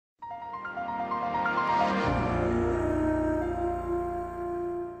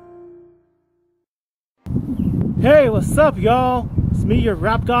Hey, what's up, y'all? It's me, your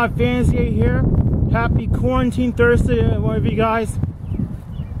Rap God Fancy here. Happy Quarantine Thursday to one of you guys.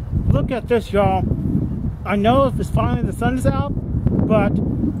 Look at this, y'all. I know if it's finally the sun is out, but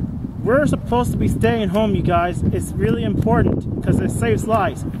we're supposed to be staying home, you guys. It's really important because it saves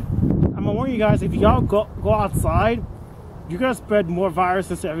lives. I'm gonna warn you guys, if y'all go outside, you're gonna spread more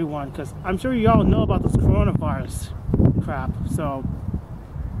viruses to everyone, because I'm sure y'all know about this coronavirus crap. So,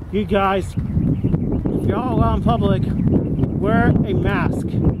 you guys, if y'all go out in public, wear a mask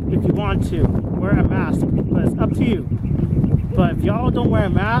if you want to. Wear a mask, but it's up to you. But if y'all don't wear a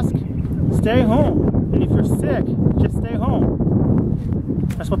mask, stay home. And if you're sick, just stay home.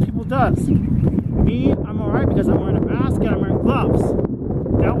 That's what people does. Me, I'm alright because I'm wearing a mask and I'm wearing gloves.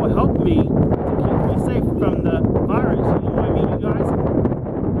 That will help me to keep me safe from the virus. You know what I mean, you guys?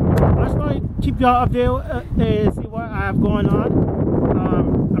 I just want to keep y'all updated and see what I have going on.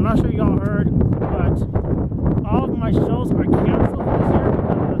 I'm not sure y'all heard, but all of my shows are canceled this year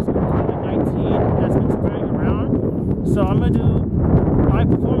because of COVID-19 that's been spreading around. So I'm going to do live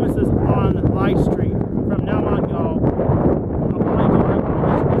performances on live stream from now on, y'all. I'll probably do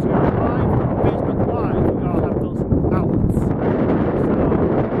Instagram Live, Facebook Live, if y'all have those outlets. So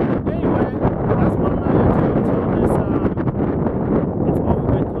anyway, that's what I'm going to do until this it's over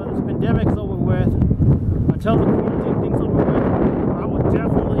with, until this pandemic is over with, until the quarantine thing's over with. I will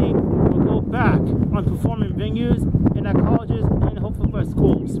definitely go back on performing venues and at colleges and hopefully for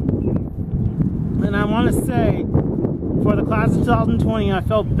schools. And I want to say, for the class of 2020, I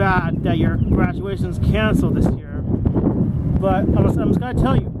felt bad that your graduation's canceled this year. But I'm just going to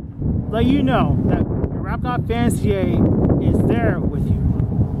tell you, let you know that your Rap God Fancy is there with you.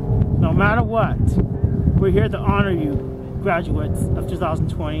 No matter what, we're here to honor you, graduates of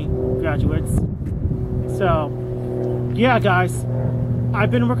 2020 graduates. So, yeah, guys. I've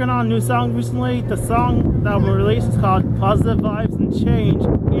been working on a new song recently. The song that will release is called Positive Vibes and Change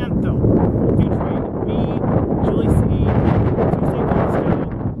Anthem, featuring me, Julie C, Tuesday Glasgow,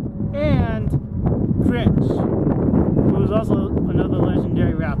 and Grinch, who is also another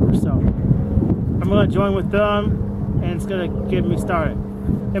legendary rapper. So I'm going to join with them, and it's going to get me started.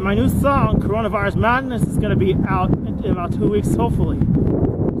 And my new song, Coronavirus Madness, is going to be out in about 2 weeks, hopefully.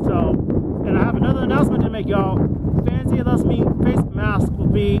 So, and I have another announcement to make, y'all. Fancy Loves Me face mask will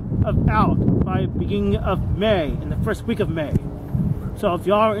be out by beginning of May, in the first week of May. So if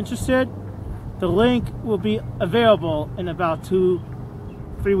y'all are interested, the link will be available in about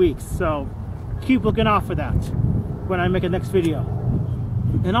 2-3 weeks. So keep looking out for that when I make a next video.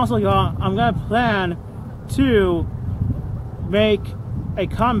 And also, y'all, I'm gonna plan to make a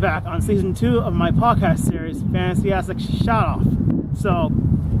comeback on season 2 of my podcast series, Fantastic Shout Off. So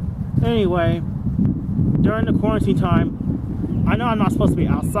anyway, during the quarantine time, I know I'm not supposed to be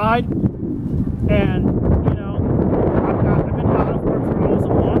outside, and you know, I've been out of work for almost a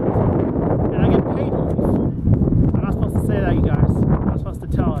month, and I get paid leave. I'm not supposed to say that, you guys. I'm supposed to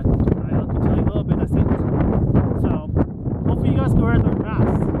tell it. I can tell you a little bit, that's it. So hopefully you guys can wear the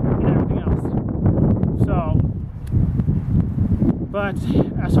masks and everything else. So, but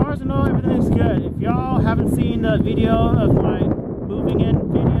as far as I know, everything's good. If y'all haven't seen the video of my moving in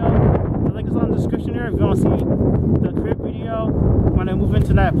video, the link is on the description here if you want to see the crib video when I move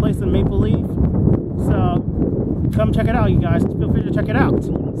into that place in Maple Leaf. So come check it out, you guys. Feel free to check it out.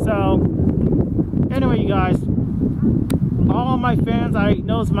 So anyway, you guys, all my fans, I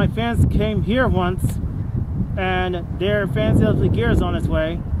know my fans came here once, and their Fancy Loves Me gear is on its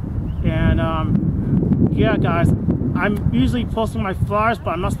way. And yeah, guys, I'm usually posting my flyers,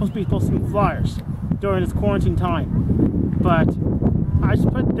 but I'm not supposed to be posting flyers during this quarantine time. But I just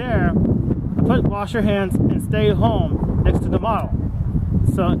put there, I put wash your hands and stay home next to the model.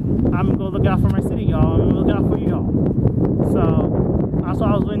 So I'm gonna go look out for my city, y'all. I'm gonna look out for you, y'all. So that's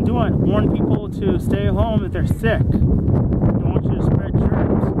what I've been doing. Warn people to stay home if they're sick. Don't want you to spread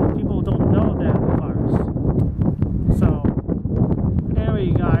germs. People don't know they have the virus. So anyway,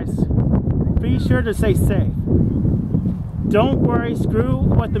 you guys, be sure to stay safe. Don't worry, screw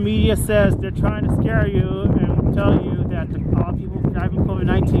what the media says. They're trying to scare you and tell you that a lot of people die from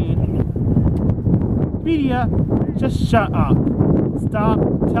COVID-19. Media, just shut up. Stop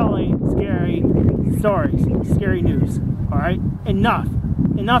telling scary stories, scary news. Alright? Enough.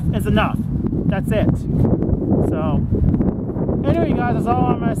 Enough is enough. That's it. So, anyway, guys, that's all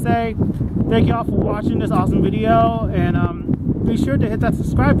I'm going to say. Thank y'all for watching this awesome video. And be sure to hit that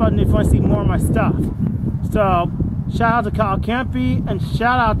subscribe button if you want to see more of my stuff. So, shout out to Kyle Campy, and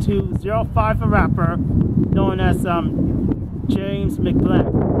shout out to 05 the rapper, known as James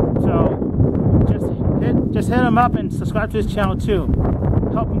McBlank. So just hit him up and subscribe to his channel too.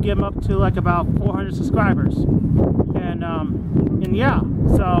 Help him get him up to like about 400 subscribers. and yeah,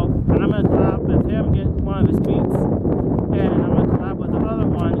 so, and I'm gonna collab with him, get one of his beats, and I'm gonna collab with the other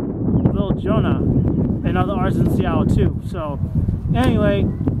one, Lil Jonah, another artist in Seattle too. So anyway,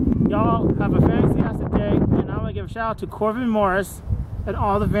 y'all have a fantastic day, and I'm gonna give a shout out to Corbin Morris and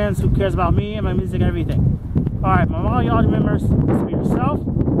all the fans who cares about me and my music and everything. Alright, all y'all members, just be yourself,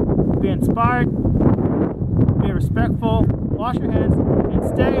 be inspired, be respectful, wash your hands, and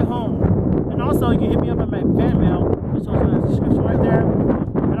stay home. And also, you can hit me up on my fan mail, which is in the description right there.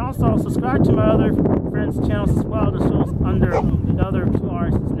 And also, subscribe to my other friends' channels as well, that shows under the other two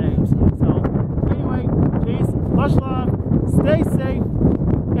artists' names. So, anyway, peace, much love, stay safe,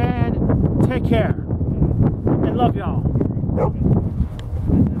 and take care.